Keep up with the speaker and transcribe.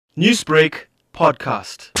Newsbreak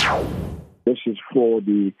Podcast. This is for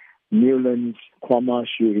the Newlands,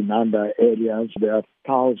 Kwamashu, Inanda areas. There are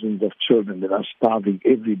thousands of children that are starving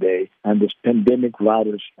every day, and this pandemic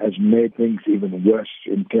virus has made things even worse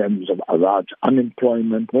in terms of large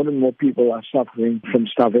unemployment. More and more people are suffering from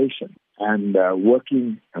starvation. And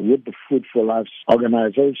working with the Food for Life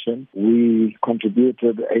organization, we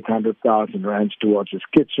contributed 800,000 rands towards his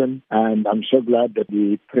kitchen. And I'm so glad that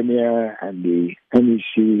the Premier and the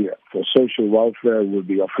NEC for Social Welfare will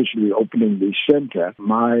be officially opening the center.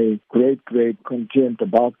 My great content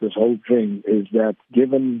about this whole thing is that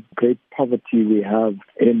given great poverty we have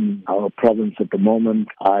in our province at the moment,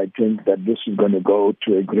 I think that this is going to go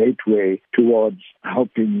to a great way towards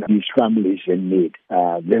helping these families in need.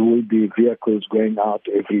 There will be vehicles going out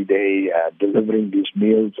every day delivering these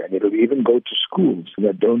meals, and it will even go to schools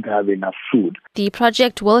that don't have enough food. The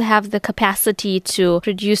project will have the capacity to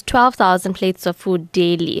produce 12,000 plates of food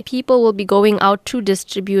daily. People will be going out to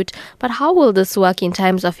distribute, but how will this work in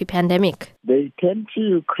times of a pandemic? They tend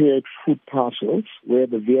to create food parcels where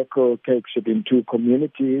the vehicle takes it into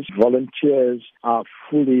communities. Volunteers are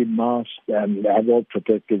fully masked and have all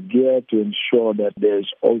protective gear to ensure that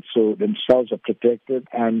there's also themselves are protected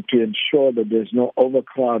and to ensure that there's no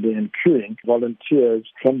overcrowding and queuing. Volunteers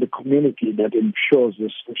from the community that ensures the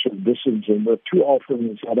social distancing. But too often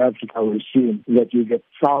in South Africa we've seen that you get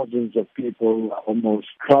thousands of people almost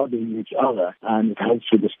crowding each other, and it helps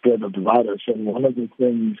with the spread of the virus. And one of the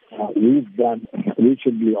things we've done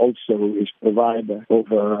recently also is provide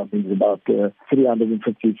over about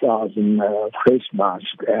 350,000 face masks,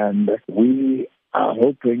 and we are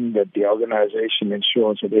hoping that the organization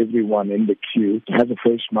ensures that everyone in the queue has a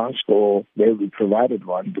face mask or they'll be provided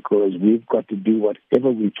one, because we've got to do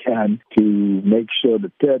whatever we can to make sure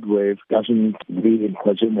the third wave doesn't be in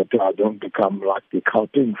KwaZulu-Natal, don't become like the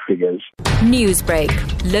Gauteng figures. Newsbreak,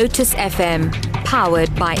 Lotus FM,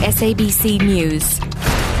 powered by SABC News.